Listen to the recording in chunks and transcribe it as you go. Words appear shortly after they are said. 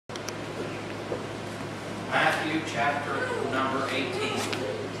chapter number 18.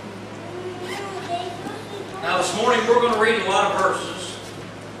 Now this morning we're going to read a lot of verses.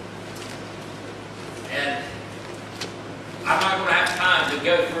 And I'm not going to have time to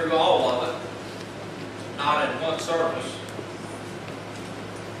go through all of it. Not in one service.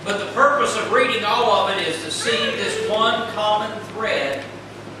 But the purpose of reading all of it is to see this one common thread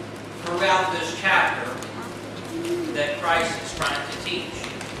throughout this chapter that Christ is trying to teach.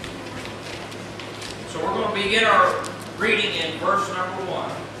 So we're going to begin our reading in verse number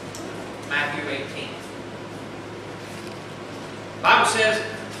 1, Matthew 18. The Bible says,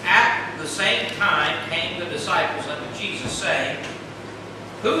 "At the same time came the disciples unto Jesus, saying,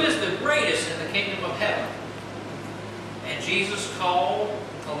 Who is the greatest in the kingdom of heaven? And Jesus called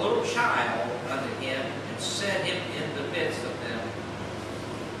a little child unto him, and set him in the midst of them,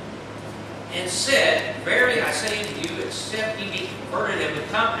 and said, Verily I say unto you, except ye be converted and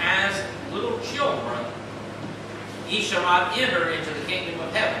become as little children, ye shall not enter into the kingdom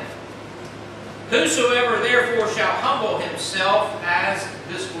of heaven. Whosoever therefore shall humble himself as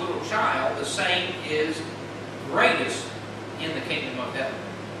this little child, the same is greatest in the kingdom of heaven.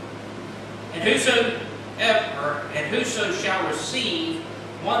 And whoso shall receive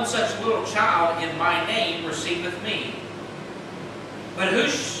one such little child in my name receiveth me. But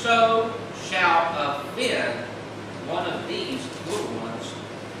whoso shall offend one of these little ones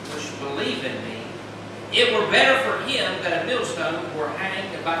which believe in me, it were better for him that a millstone were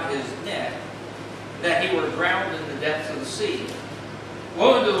hanged about his neck, that he were drowned in the depths of the sea.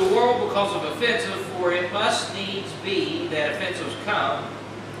 Woe unto the world because of offensive, for it must needs be that offensives come,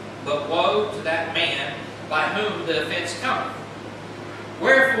 but woe to that man by whom the offense cometh.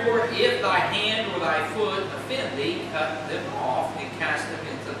 Wherefore, if thy hand or thy foot offend thee, cut them off and cast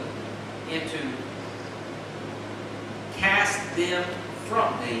them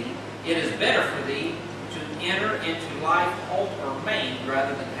from thee. It is better for thee to enter into life halt or maimed,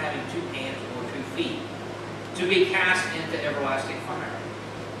 rather than having 2 hands or 2 feet, to be cast into everlasting fire.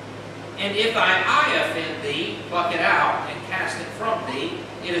 And if thine eye offend thee, pluck it out and cast it from thee.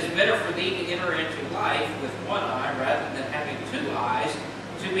 It is better for thee to enter into life with 1 eye, rather than having 2 eyes,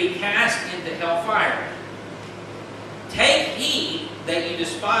 to be cast into hell fire. Take heed that ye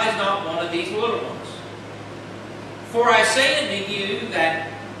despise not one of these little ones. For I say unto you that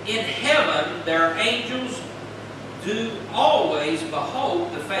in heaven their angels do always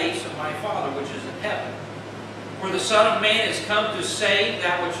behold the face of my Father which is in heaven. For the Son of Man is come to save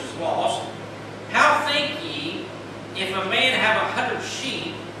that which is lost. How think ye, if a man have 100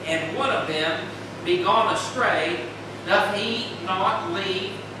 sheep, and one of them be gone astray, doth he not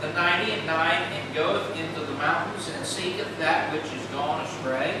leave the 99 and goeth into the mountains and seeketh that which is gone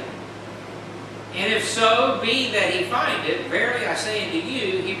astray? And if so be that he find it, verily I say unto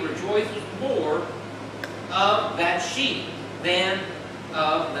you, he rejoiceth more of that sheep than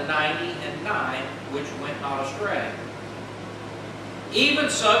of the 99 which went not astray. Even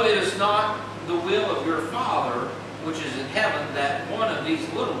so, it is not the will of your Father which is in heaven that one of these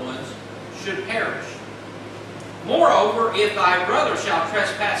little ones should perish. Moreover, if thy brother shall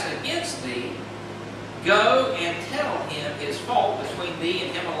trespass against thee, go and tell him his fault between thee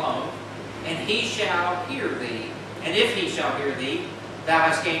and him alone, and he shall hear thee. And if he shall hear thee, thou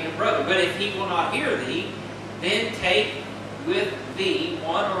hast gained a brother. But if he will not hear thee, then take with thee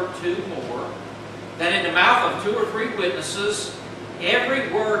 1 or 2 more, that in the mouth of 2 or 3 witnesses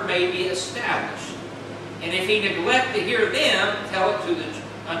every word may be established. And if he neglect to hear them, tell it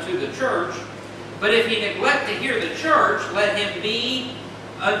unto the church. But if he neglect to hear the church, let him be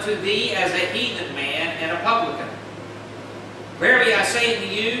unto thee as a heathen man and a publican. Verily I say unto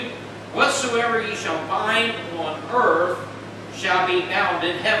you, whatsoever ye shall bind on earth shall be bound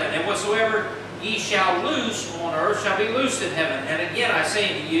in heaven, and whatsoever ye shall loose on earth shall be loosed in heaven. And again I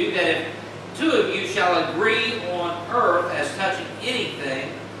say unto you, that if 2 of you shall agree on earth as touching anything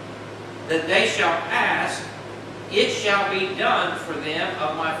that they shall ask, it shall be done for them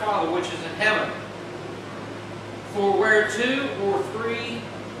of my Father which is in heaven. For where 2 or 3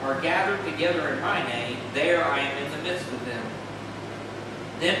 are gathered together in my name, there I am in the midst of them.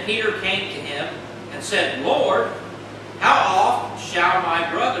 Then Peter came to him and said, Lord, how oft shall my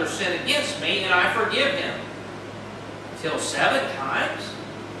brother sin against me, and I forgive him? Till 7 times?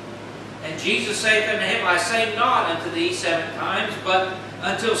 And Jesus saith unto him, I say not unto thee 7 times, but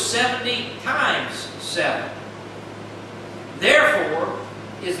until 70 times 7. Therefore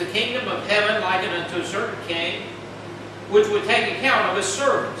is the kingdom of heaven likened unto a certain king, which would take account of his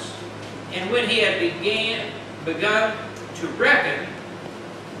servants. And when he had begun to reckon,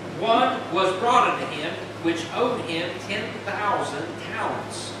 one was brought unto him, which owed him 10,000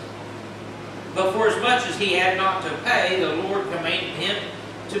 talents. But for as much as he had not to pay, the Lord commanded him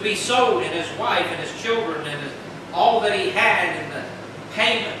to be sold, and his wife and his children and all that he had, and the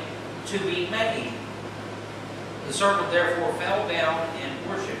payment to be made. The servant therefore fell down and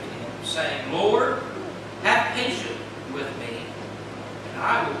worshipped him, saying, Lord, have patience with me, and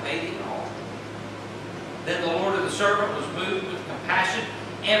I will pay thee all. Then the Lord of the servant was moved with compassion,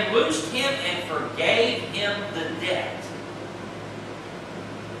 and loosed him and forgave him the debt.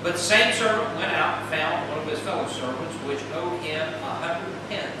 But the same servant went out and found one of his fellow servants, which owed him 100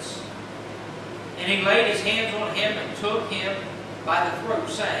 pence. And he laid his hands on him and took him by the throat,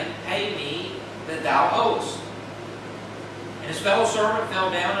 saying, Pay me that thou owest. And his fellow servant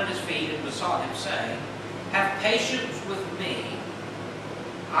fell down at his feet and besought him, saying, Have patience with me,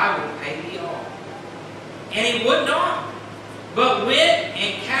 I will pay thee all. And he would not, but went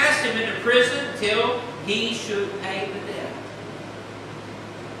and cast him into prison till he should pay the debt.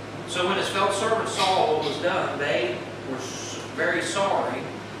 So when his fellow servants saw what was done, they were very sorry,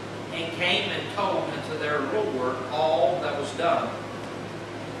 and came and told unto their Lord all that was done.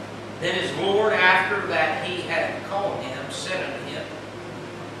 Then his Lord, after that he had called him, said unto him,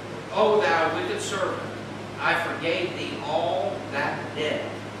 O thou wicked servant, I forgave thee all that debt,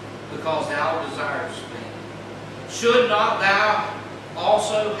 because thou desiredst me. Should not thou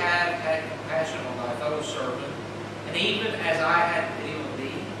also have had compassion on thy fellow servant, and even as I had pity on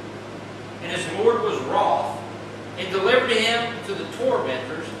thee? And his Lord was wroth, and delivered him to the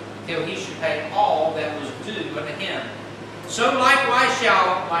tormentors, till he should pay all that was due unto him. So likewise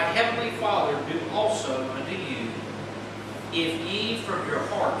shall my heavenly Father do also unto you, if ye from your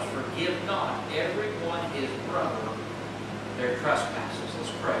hearts forgive not every one his brother their trespasses. Let's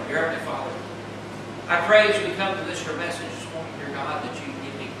pray. Dear Heavenly Father, I pray as we come to this your message this morning, dear God, that you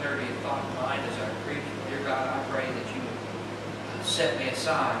give me clarity of thought and mind as I preach. Dear God, I pray that you would set me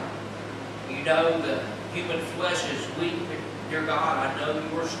aside. You know the human flesh is weak, dear God. I know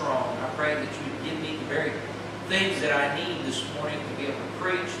you are strong. I pray that you would give me the very things that I need this morning to be able to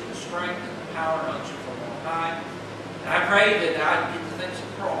preach, the strength and the power and unction from on high. And I pray that I get the things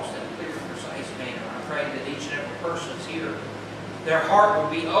across in a clear and precise manner. I pray that each and every person's here, their heart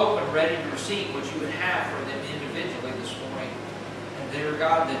will be open, ready to receive what you would have for them individually this morning. And dear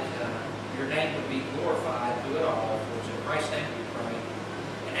God, that your name would be glorified through it all. For it's in Christ's name we pray.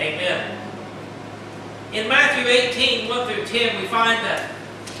 And amen. In Matthew 18, 1 through 10, we find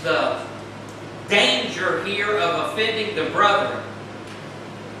the danger here of offending the brethren.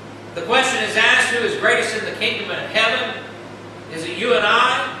 The question is asked, who is greatest in the kingdom of heaven? Is it you and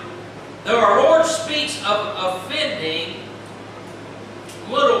I? Though our Lord speaks of offending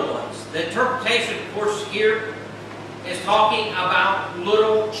little ones. The interpretation, of course, here is talking about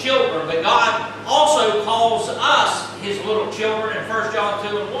little children. But God also calls us His little children in 1 John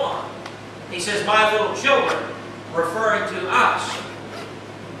 2 and 1. He says, my little children, referring to us.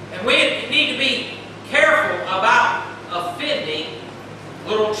 And we need to be careful about offending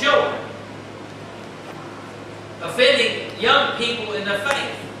little children. Offending young people in the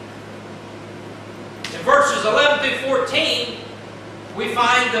faith. In verses 11 through 14, we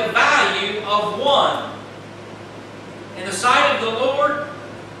find the value of one. In the sight of the Lord,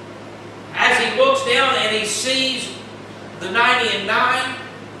 as He looks down and He sees the 99,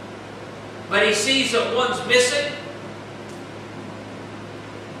 but He sees that one's missing,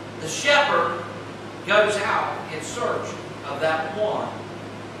 the shepherd goes out in search of that one.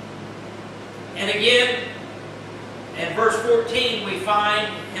 And again, in verse 14, we find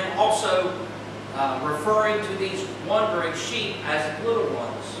Him also referring to these wandering sheep as little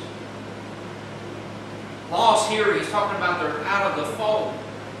ones. Lost here, He's talking about they're out of the fold.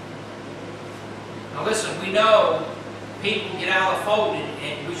 Now listen, we know people get out of the fold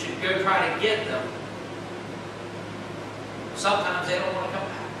and we should go try to get them. Sometimes they don't want to come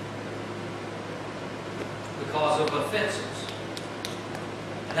back because of offenses.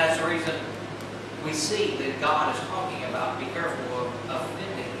 And that's the reason we see that God is talking about be careful of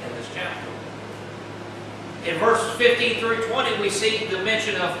offending in this chapter. In verses 15 through 20, we see the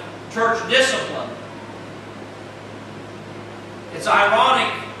mention of church discipline. It's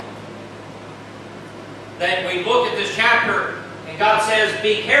ironic that we look at this chapter and God says,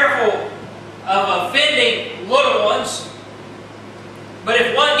 be careful of offending little ones. But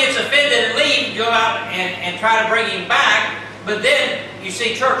if one gets offended and leaves, you go out and try to bring him back. But then you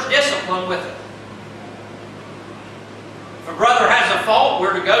see church discipline with it. If a brother has a fault,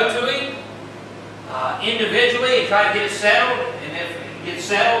 we're to go to him individually and try to get it settled. And if it gets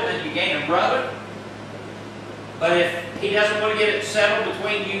settled, then you gain a brother. But if he doesn't want to get it settled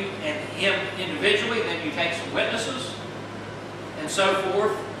between you and him individually, then you take some witnesses and so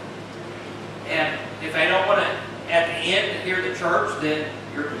forth. And if they don't want to, at the end, hear the church, then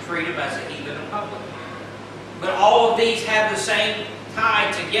you're to treat them as a heathen in public. But all of these have the same tie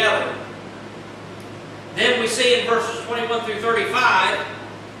together. Then we see in verses 21 through 35,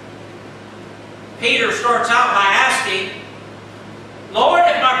 Peter starts out by asking, Lord,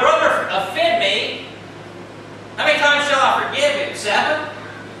 if my brother offend me, how many times shall I forgive him? 7?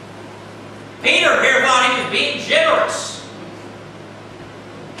 Peter here thought he was being generous.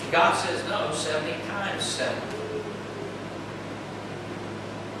 God says no, 70 times 7.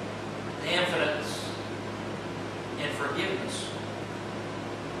 The infinite in forgiveness.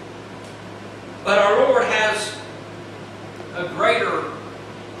 But our Lord has a greater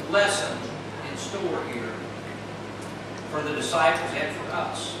lesson in store here for the disciples and for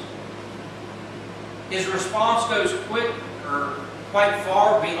us. His response goes quite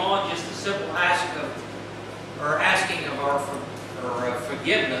far beyond just the simple asking of our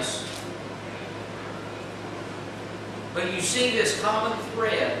forgiveness. But you see this common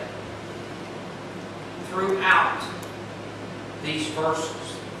thread throughout these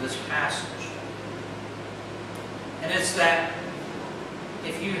verses, this passage. And it's that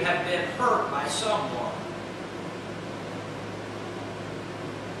if you have been hurt by someone,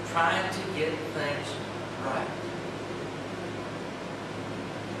 trying to get things right.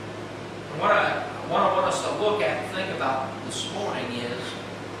 And what I want us to look at and think about this morning is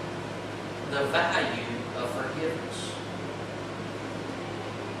the value of forgiveness.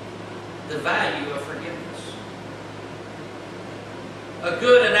 The value of forgiveness. A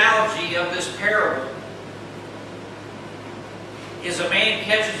good analogy of this parable is a man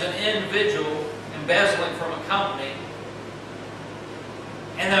catches an individual embezzling from a company,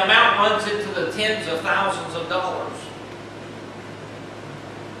 and the amount runs into the tens of thousands of dollars.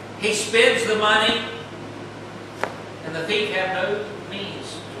 He spends the money, and the thief has no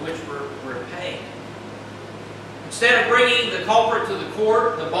means to which we're paying. Instead of bringing the culprit to the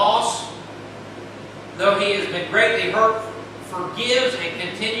court, the boss, though he has been greatly hurt, forgives and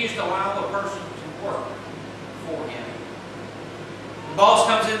continues to allow the person to work for him. The boss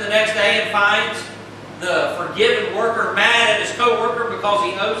comes in the next day and finds the forgiven worker mad at his co-worker because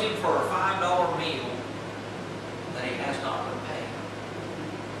he owes him for a $5 meal that he has not been paid.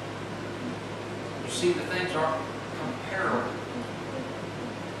 You see, the things aren't comparable.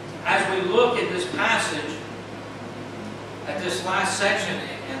 As we look at this passage, at this last section,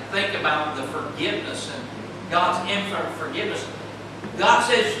 and think about the forgiveness and God's infinite forgiveness, God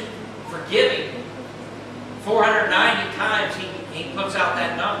says forgiving 490 times. He puts out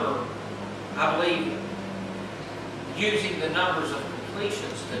that number, I believe, using the numbers of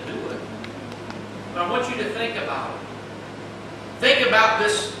completions to do it. But I want you to think about it. Think about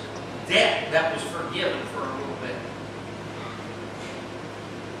this debt that was forgiven for a little bit.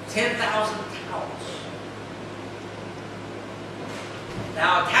 10,000 talents.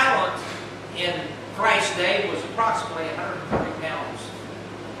 Now, a talent in Christ's day was approximately 130 pounds.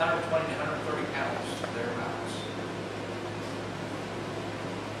 120 to 130 pounds, thereabouts.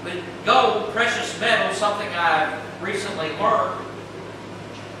 But gold, precious metal, something I've recently learned,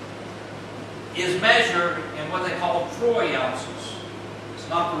 is measured in what they call troy ounces. It's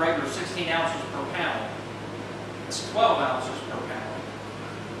not the regular 16 ounces per pound. It's 12 ounces per pound.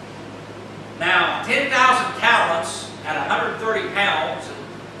 Now, 10,000 talents at 130 pounds and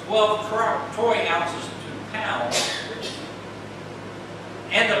 12 troy ounces to pound,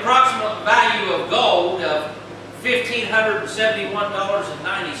 and the approximate value of gold of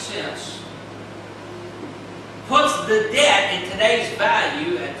 $1,571.90 puts the debt in today's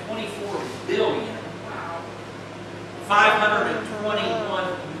value at $24 billion. Wow.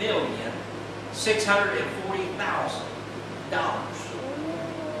 $521,640,000.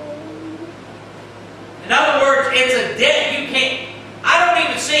 In other words, it's a debt you can't. I don't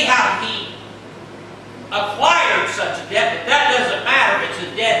even see how he acquired such a debt, but that doesn't matter. It's a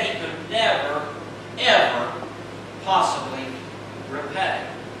debt he could never, ever possibly repay.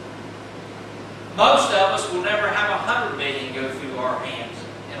 Most of us will never have 100 million go through our hands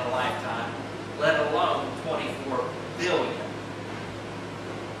in a lifetime, let alone 24 billion.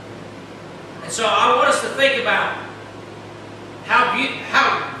 And so I want us to think about how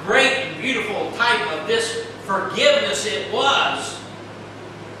great and beautiful type of this forgiveness it was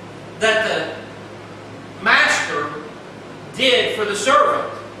that the master did for the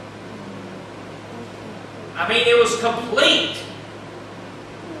servant. I mean, it was complete.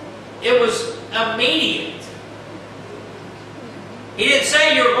 It was immediate. He didn't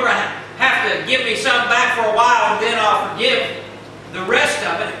say you're going to have to give me some back for a while and then I'll forgive the rest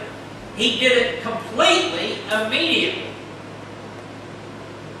of it. He did it completely, immediately.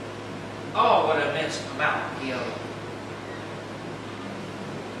 Oh, immense amount he owed.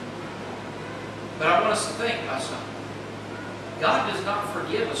 But I want us to think about something. God does not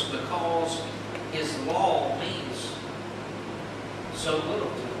forgive us because His law means so little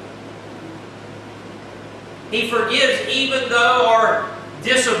to Him. He forgives even though our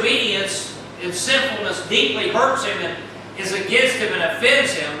disobedience and sinfulness deeply hurts Him and is against Him and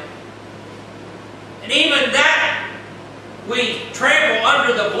offends Him. And even that we trample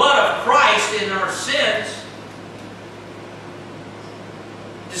under the blood of Christ in our sins,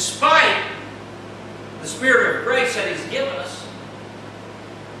 despite the Spirit of grace that He's given us.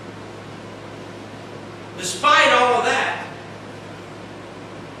 Despite all of that,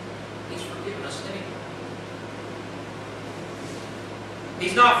 He's forgiven us anyway.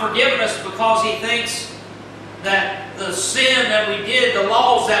 He's not forgiven us because He thinks that the sin that we did, the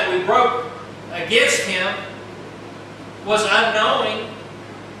laws that we broke against Him, was unknowing.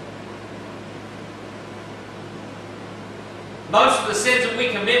 Most of the sins that we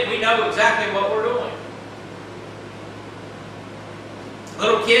commit, we know exactly what we're doing.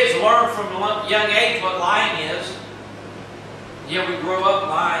 Little kids learn from a young age what lying is. Yet we grow up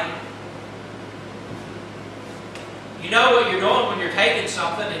lying. You know what you're doing when you're taking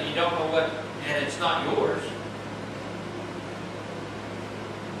something and you don't know what, and it's not yours.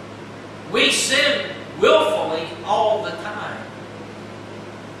 We sin willfully all the time.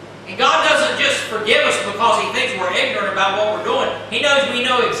 And God doesn't just forgive us because He thinks we're ignorant about what we're doing. He knows we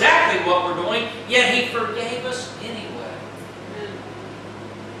know exactly what we're doing, yet He forgave us anyway.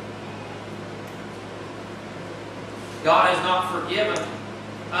 God has not forgiven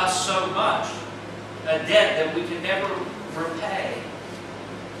us so much a debt that we can never repay.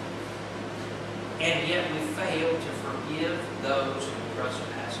 And yet we fail to forgive those who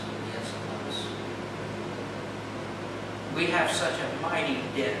trespass against us. We have such a mighty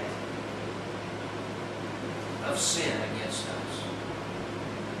debt of sin against us.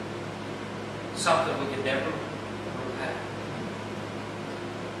 Something we could never repay.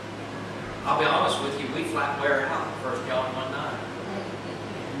 I'll be honest with you, we flat wear out 1 John 1:9.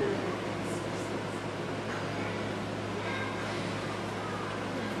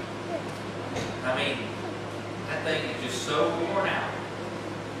 I mean, that thing is just so worn out.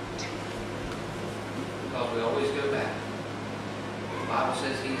 Because we always go back. The Bible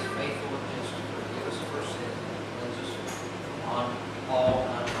says He is faithful and just to forgive us of our sins and cleanse us from all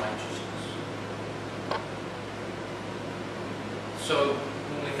unrighteousness. So,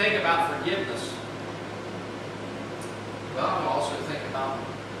 when we think about forgiveness, we ought to also think about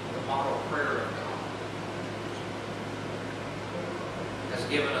the model prayer of God. That's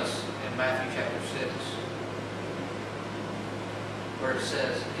given us in Matthew chapter 6, where it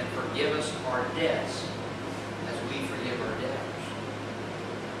says, "And forgive us our debts as we forgive our debtors."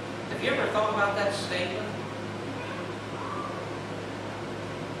 Have you ever thought about that statement?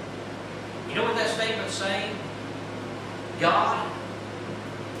 You know what that statement's saying? God,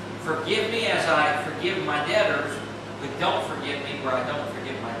 forgive me as I forgive my debtors, but don't forgive me where I don't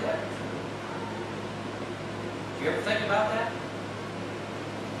forgive my debtors. Do you ever think about that?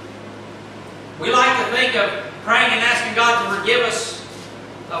 We like to think of praying and asking God to forgive us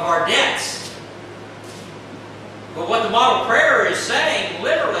of our debts. But what the model prayer is saying,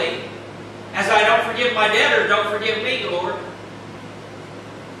 literally, as I don't forgive my debtor, don't forgive me, Lord.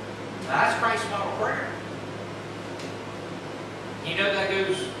 Now, that's Christ's model prayer. You know that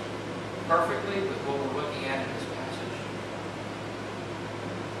goes perfectly with what we're looking at in this passage.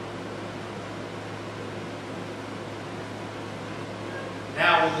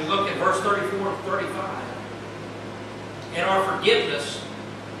 Now, when we look at verse 34 and 35, in our forgiveness,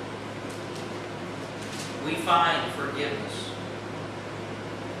 we find forgiveness.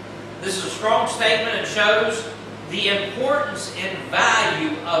 This is a strong statement and shows the importance and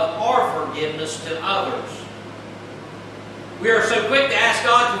value of our forgiveness to others. We are so quick to ask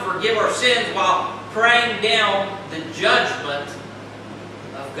God to forgive our sins while praying down the judgment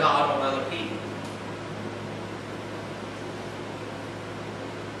of God on other people.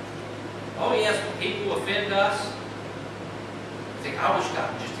 Oh yes, when people offend us, we think, I wish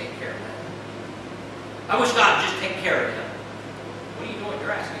God would just take care of that. I wish God would just take care of them. What are you doing?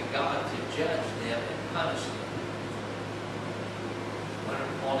 You're asking God to judge them and punish them.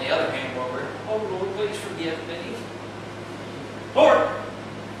 When on the other hand, we're, oh Lord, please forgive me. Lord,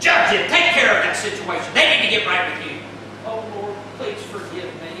 judge it. Take care of that situation. They need to get right with you. Oh Lord, please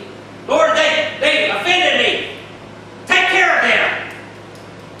forgive me. Lord, they offended me. Take care of them.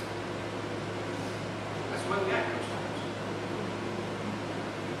 That's the way we act most times.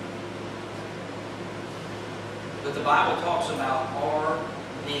 But the Bible talks about our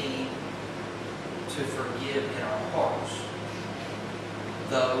need to forgive in our hearts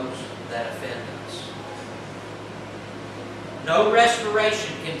those that offend us. No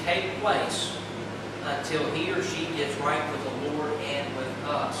restoration can take place until he or she gets right with the Lord and with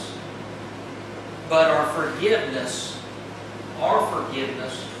us. But our forgiveness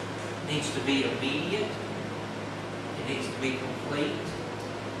needs to be immediate, it needs to be complete,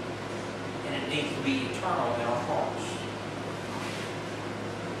 and it needs to be eternal in our hearts.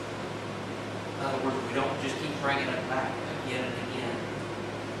 In other words, we don't just keep bringing it back again and again.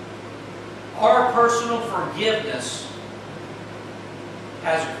 Our personal forgiveness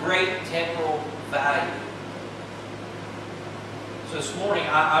has great temporal value. So this morning,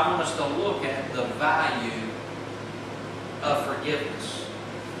 I want us to look at the value of forgiveness.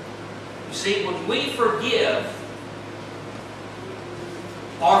 You see, when we forgive,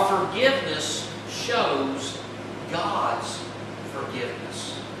 our forgiveness shows God's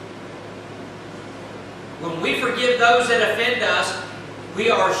forgiveness. When we forgive those that offend us,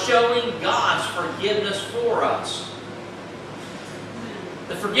 we are showing God's forgiveness for us.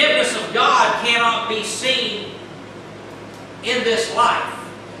 The forgiveness of God cannot be seen in this life.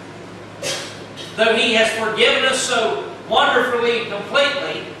 Though He has forgiven us so wonderfully and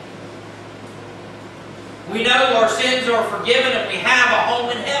completely, we know our sins are forgiven and we have a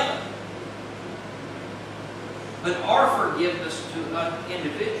home in heaven. But our forgiveness to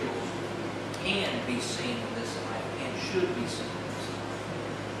individuals can be seen in this life and should be seen in this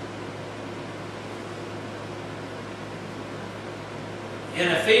life. In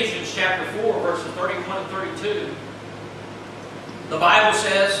Ephesians chapter 4, verses 31 and 32, the Bible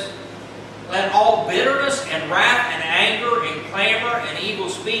says, "Let all bitterness and wrath and anger and clamor and evil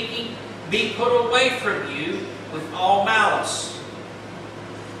speaking be put away from you with all malice.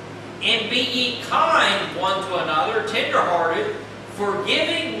 And be ye kind one to another, tenderhearted,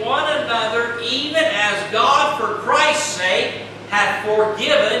 forgiving one another, even as God for Christ's sake hath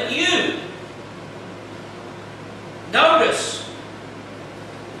forgiven you." Notice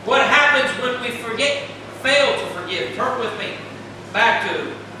what happens when we fail to forgive. Turn with me back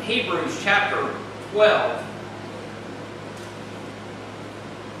to Hebrews chapter 12.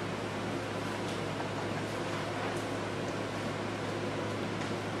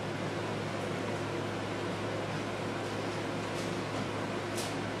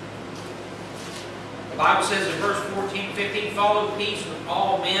 The Bible says in verse 14 and 15, "Follow peace with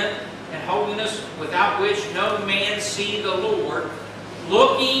all men and holiness, without which no man see the Lord,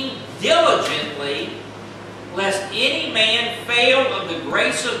 looking diligently, lest any man fail of the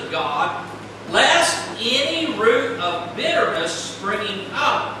grace of God, lest any root of bitterness springing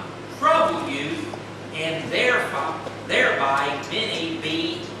up trouble you, and thereby many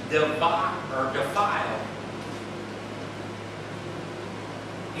be defiled."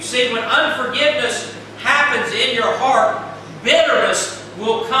 You see, when unforgiveness happens in your heart, bitterness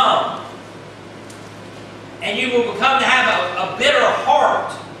will come. And you will become to have a bitter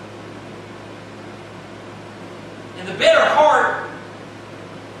heart. And the bitter heart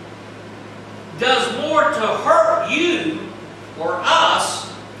does more to hurt you or us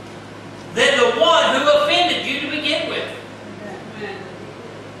than the one who offended you to begin with.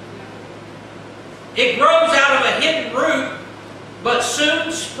 It grows out of a hidden root, but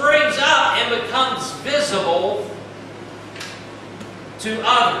soon springs up and becomes visible to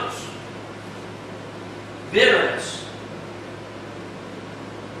others. Bitterness.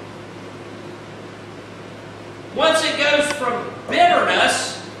 Once it goes from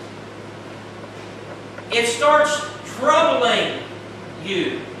bitterness, it starts troubling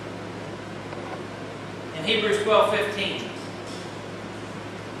you. In Hebrews 12:15.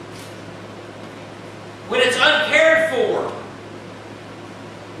 When it's uncared for,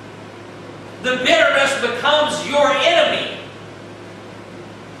 the bitterness becomes your enemy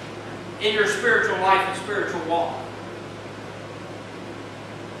in your spiritual life and spiritual walk.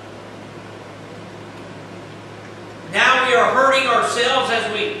 Now we are hurting ourselves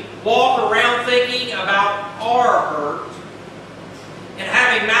as we walk around thinking about our hurt and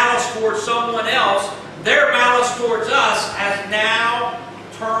having malice towards someone else. Their malice towards us has now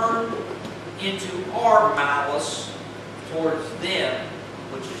turned into our malice towards them,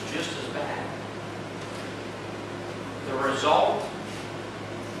 which is just as bad. The result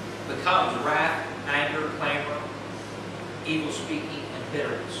becomes wrath, anger, clamor, evil speaking, and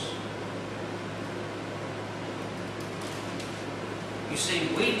bitterness. You see,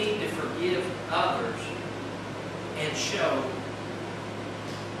 we need to forgive others and show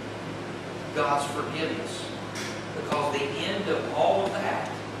God's forgiveness. Because the end of all of that,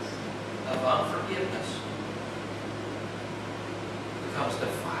 of unforgiveness, becomes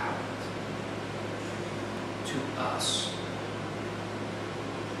defilement. to us.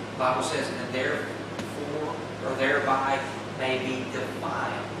 The Bible says, and therefore, or thereby may be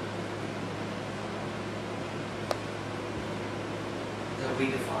defiled. They'll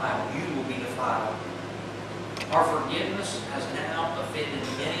be defiled. You will be defiled. Our forgiveness has now offended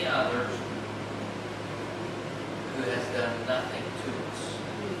many others who has done nothing to us.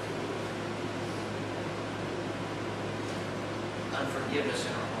 Unforgiveness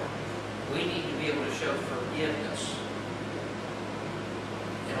in our heart. We need to be able to show forgiveness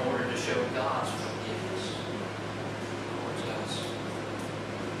in order to show God's forgiveness towards us.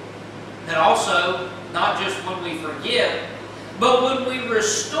 And also, not just when we forgive, but when we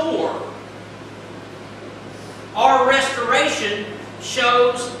restore. Our restoration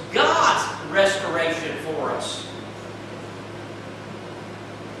shows God's restoration for us.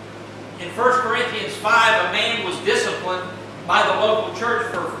 In 1 Corinthians 5, a man was disciplined by the local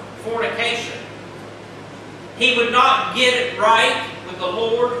church for fornication. He would not get it right with the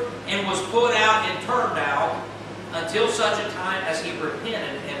Lord and was put out and turned out until such a time as he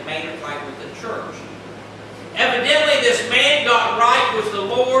repented and made it right with the church. Evidently, this man got right with the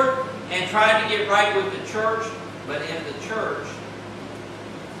Lord and tried to get right with the church, but in the church,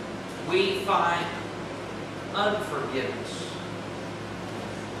 we find unforgiveness.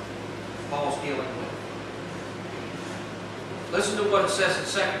 Paul's dealing with. Listen to what it says in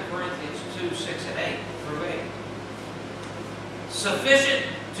 2 Corinthians 2, 6 and 8 through 8. Sufficient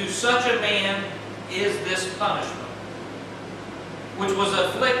to such a man is this punishment, which was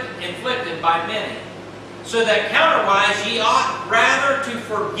inflicted by many, so that counterwise ye ought rather to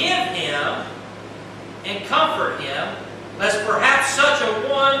forgive him and comfort him, lest perhaps such a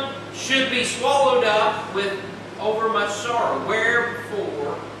one should be swallowed up with overmuch sorrow.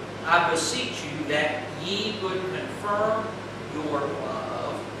 Wherefore I beseech you that ye would confirm your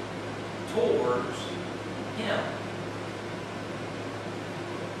love towards him.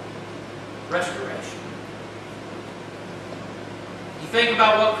 Restoration. You think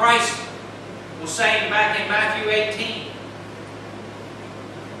about what Christ was saying back in Matthew 18.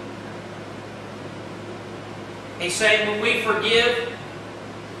 He's saying when we forgive,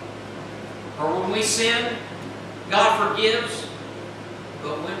 or when we sin, God forgives.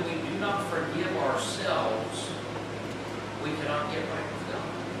 But when we do not forgive ourselves, we cannot get right with God.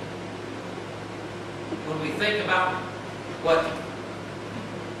 When we think about what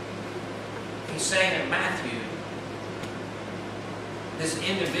he's saying in Matthew, this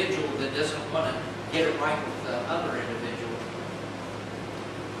individual that doesn't want to get it right with the other individual,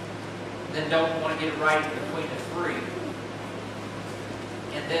 then don't want to get it right between the three,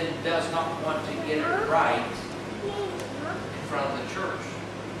 and then does not want to get it right in front of the church.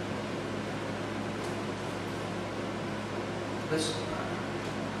 Listen,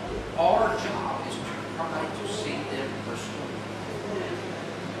 our job is to try to see them restored.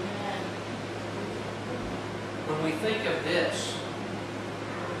 When we think of this,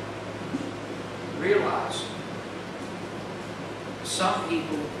 realize some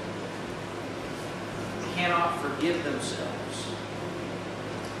people cannot forgive themselves,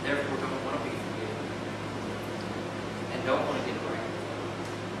 therefore don't want to be forgiven, and don't want to get right.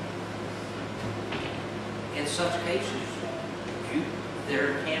 In such cases,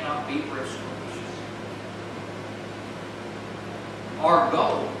 there cannot be restoration. Our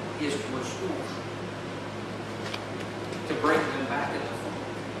goal is to restore, to bring them back in the fold.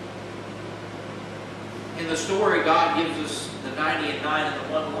 In the story, God gives us the 90 and 9 and the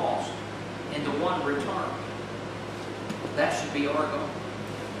one lost, and the one returned. That should be our goal.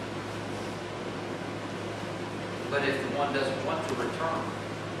 But if the one doesn't want to return,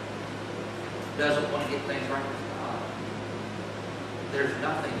 doesn't want to get things right with God, there's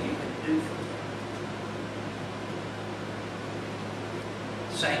nothing you can do for them.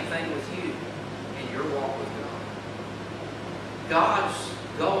 Same thing with you in your walk with God. God's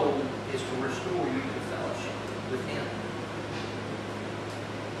goal is to restore you to fellowship with Him.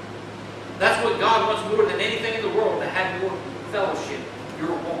 That's what God wants more than anything in the world, to have more fellowship,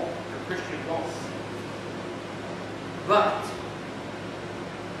 your walk, your Christian walk. But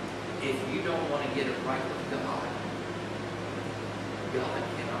if you don't want to get it right with God, God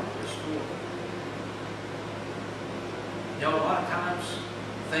cannot restore. You know, a lot of times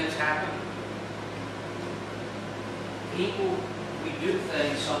things happen. People, we do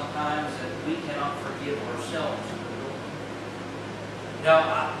things sometimes that we cannot forgive ourselves. You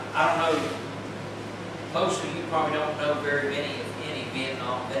know, I don't know, most of you probably don't know very many, if any,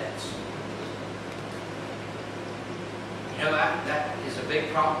 Vietnam vets. You know, that is a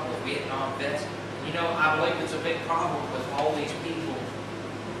big problem with Vietnam vets. You know, I believe it's a big problem with all these people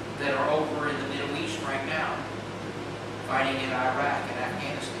that are over in the Middle East right now, fighting in Iraq and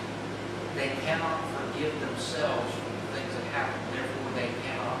Afghanistan. They cannot forgive themselves for the things that happened. Therefore, they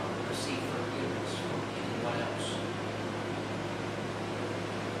cannot receive forgiveness from anyone else.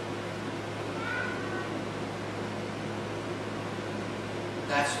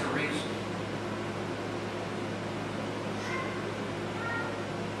 That's the reason.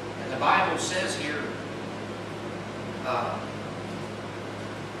 And the Bible says here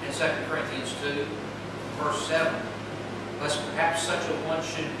in 2 Corinthians 2, verse 7, lest perhaps such a one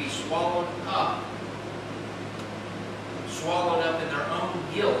should be swallowed up in their own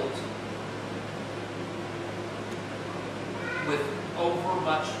guilt with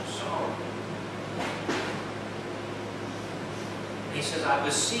overmuch sorrow. He says, I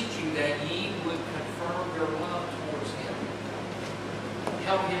beseech you that ye would confirm your love towards him.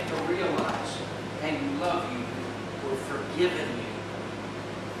 Help him to realize that we love you, we're forgiven you.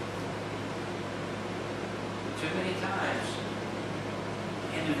 Too many times,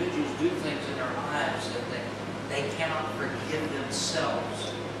 individuals do things in their lives that they cannot forgive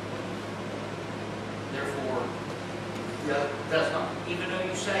themselves. Therefore, does not, even though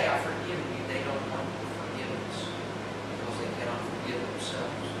you say, I forgive you, they don't want forgiveness because they cannot forgive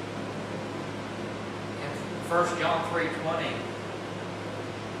themselves. In 1 John 3:20,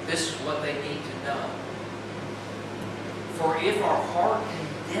 this is what they need to know. For if our heart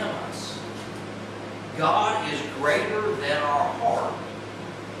condemn us, God is greater than our heart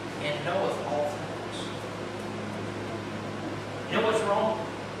and knoweth all things. You know what's wrong?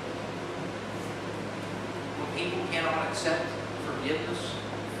 When people cannot accept forgiveness,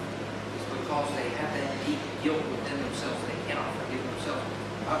 it's because they have that deep guilt within themselves. They cannot forgive themselves.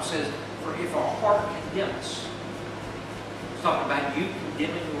 The Bible says, for if our heart condemn us, it's talking about you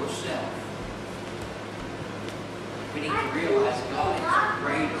condemning yourself. We need to realize God is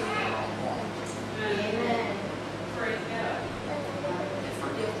greater than our heart. Amen. Praise God. And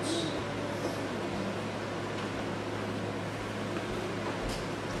forgive us.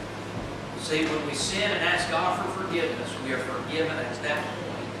 See, when we sin and ask God for forgiveness, we are forgiven at that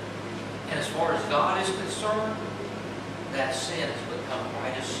point. And as far as God is concerned, that sin has become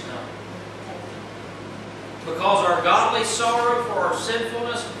white as snow. Because our godly sorrow for our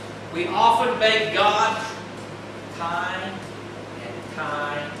sinfulness, we often beg God time and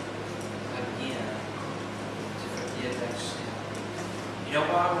time again to forgive that sin. You know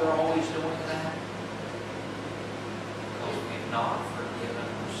why we're always doing that? Because we've not forgiven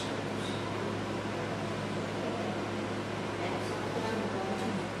ourselves.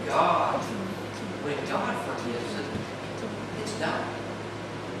 God, when God forgives it, it's done.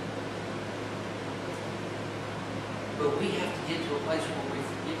 But we have to get to a place where we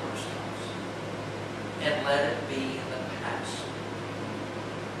forgive ourselves and let it be in the past.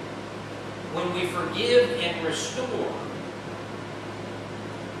 When we forgive and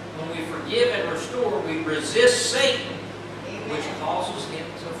restore, we resist Satan, which causes him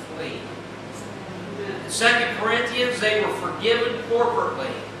to flee. In 2 Corinthians, they were forgiven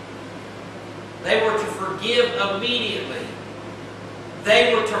corporately. They were to forgive immediately.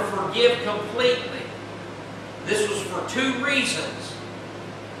 They were to forgive completely. This was for two reasons.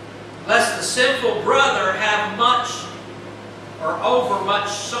 Lest the sinful brother have much or over much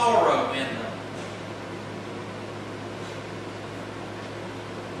sorrow in them.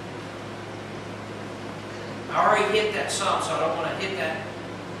 I already hit that some, so I don't want to hit that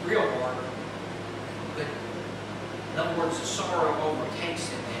real hard. But in other words, the sorrow overtakes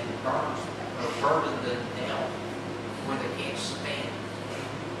them and burns or burdens them down where they can't stand.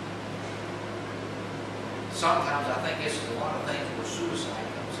 Sometimes I think this is a lot of things where suicide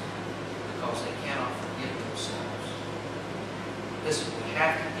comes in because they cannot forgive themselves. Listen, we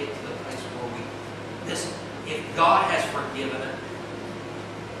have to get to the place where listen, if God has forgiven it,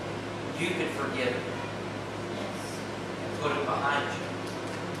 you can forgive it. And put it behind you.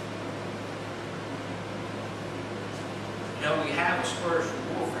 You know, we have a spiritual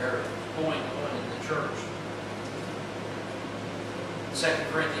warfare going on in the church. 2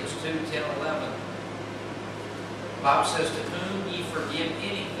 Corinthians 2, 10, 11. The Bible says, to whom ye forgive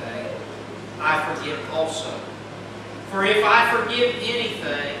anything, I forgive also. For if I forgave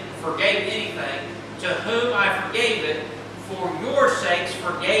anything, to whom I forgave it, for your sakes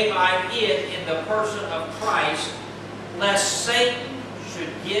forgave I it in the person of Christ, lest Satan should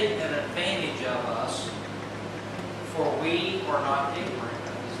get an advantage of us, for we are not ignorant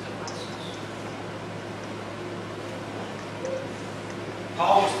of his devices.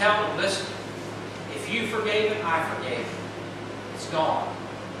 Paul was telling them, listen, if you forgave it, I forgave it. It's gone.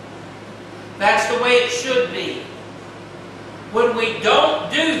 That's the way it should be. When we don't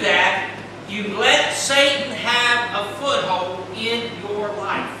do that, you let Satan have a foothold in your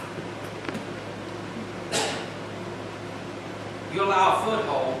life, you allow a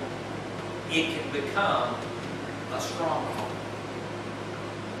foothold, it can become a stronghold.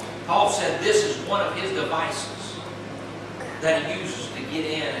 Paul said this is one of his devices that he uses to get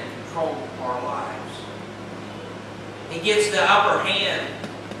in and control our lives. He gets the upper hand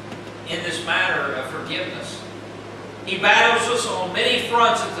in this matter of forgiveness. He battles us on many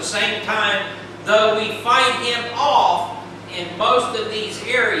fronts at the same time. Though we fight him off in most of these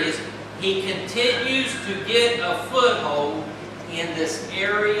areas, he continues to get a foothold in this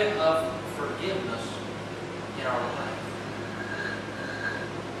area of forgiveness in our life.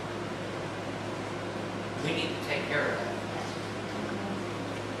 We need to take care of that.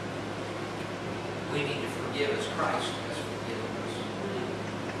 We need to forgive as Christ has forgiven us.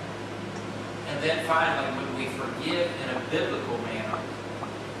 And then finally, when we forgive in a biblical manner,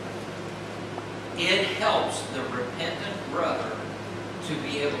 it helps the repentant brother to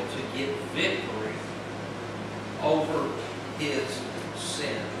be able to get victory over his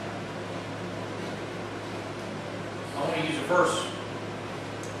sin. I want to use a verse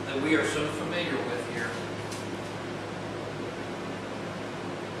that we are so familiar with here,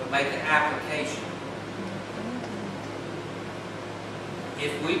 but make an application.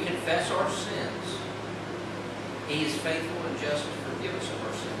 If we confess our sins, He is faithful and just to forgive us of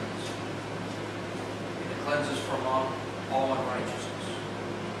our sins and to cleanse us from all unrighteousness.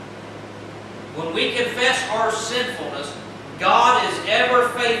 When we confess our sinfulness, God is ever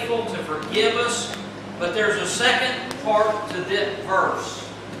faithful to forgive us, but there's a second part to this verse.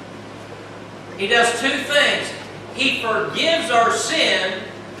 He does two things. He forgives our sin,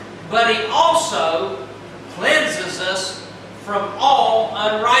 but He also cleanses us from all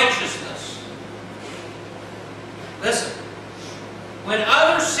unrighteousness. Listen, when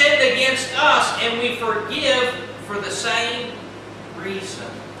others sinned against us and we forgive for the same reason,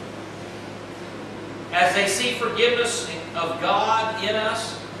 as they see forgiveness of God in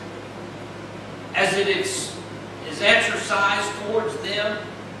us, as it is exercised towards them,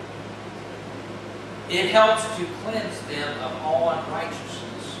 it helps to cleanse them of all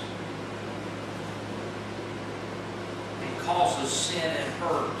unrighteousness and causes sin and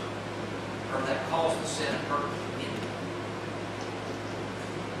hurt, or that causes sin and hurt in them.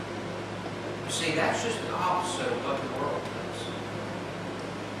 You see, that's just the opposite of what the world does.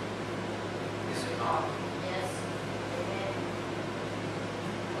 Is it not? Yes. Amen.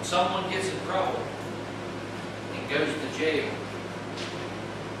 When someone gets in trouble and goes to jail,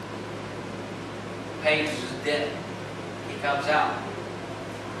 pays his debt, he comes out,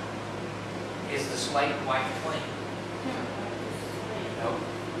 is the slate wiped clean? No.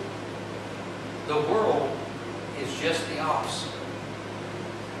 The world is just the opposite.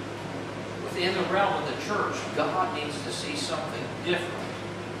 Within the realm of the church, God needs to see something different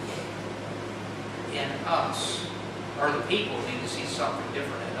in us, or the people need to see something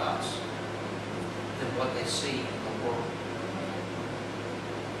different in us than what they see in the world.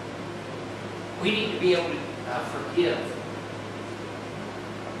 We need to be able to forgive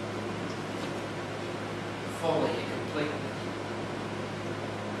fully and completely.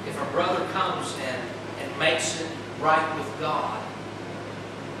 If a brother comes and makes it right with God,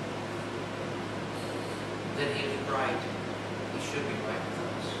 then he is right. He should be right with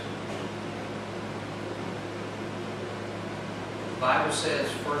us. The Bible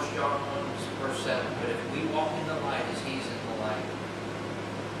says, 1 John 1, verse 7, but if we walk in the light as He's in the light,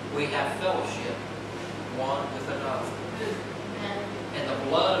 we have fellowship one with another. Amen. And the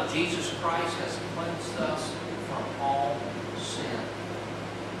blood of Jesus Christ has cleansed us from all sin.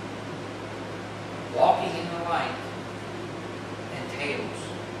 Walking in the light entails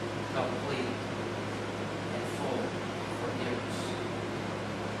complete and full forgiveness.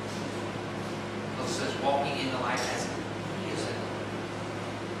 It says walking in the light as He is in the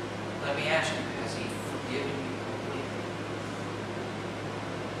light. Let me ask you, has He forgiven you completely?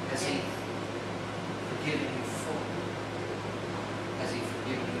 Has He forgiven you fully? Has He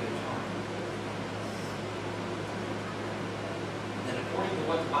forgiven you eternally? Then according to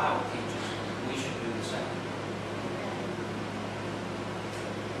what the Bible teaches, we should do the same.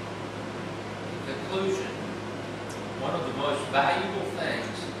 In conclusion, one of the most valuable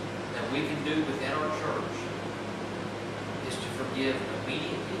things that we can do within our church is to forgive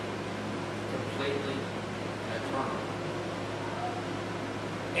immediately, completely, and eternally.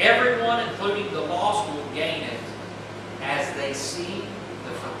 Everyone, including the lost, will gain it as they see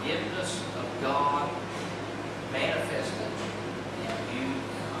the forgiveness of God manifested in you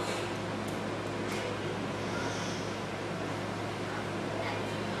and I.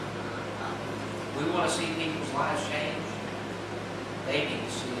 We want to see people's lives change. They need to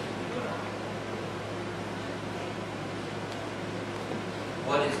see it in your life.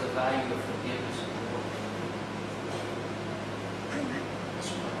 What is the value of forgiveness in the world? Let's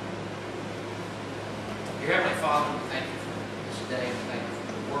pray. Dear Heavenly Father, we thank you for this day. We thank you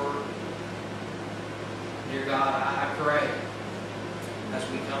for the Word. Dear God, I pray as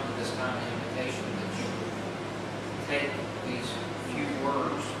we come to this time of invitation that you take these few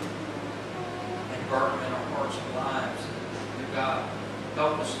words and burn them in our hearts and lives. Dear God,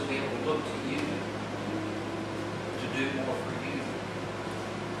 help us to be able to look to you to do more for you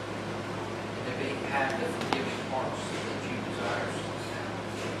and to have the forgiving hearts that you desire us to have.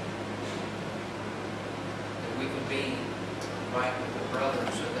 That we can be right with the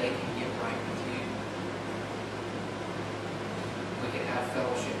brothers so they can get right with you. We can have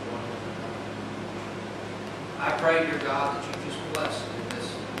fellowship one with another. I pray, dear God, that you just bless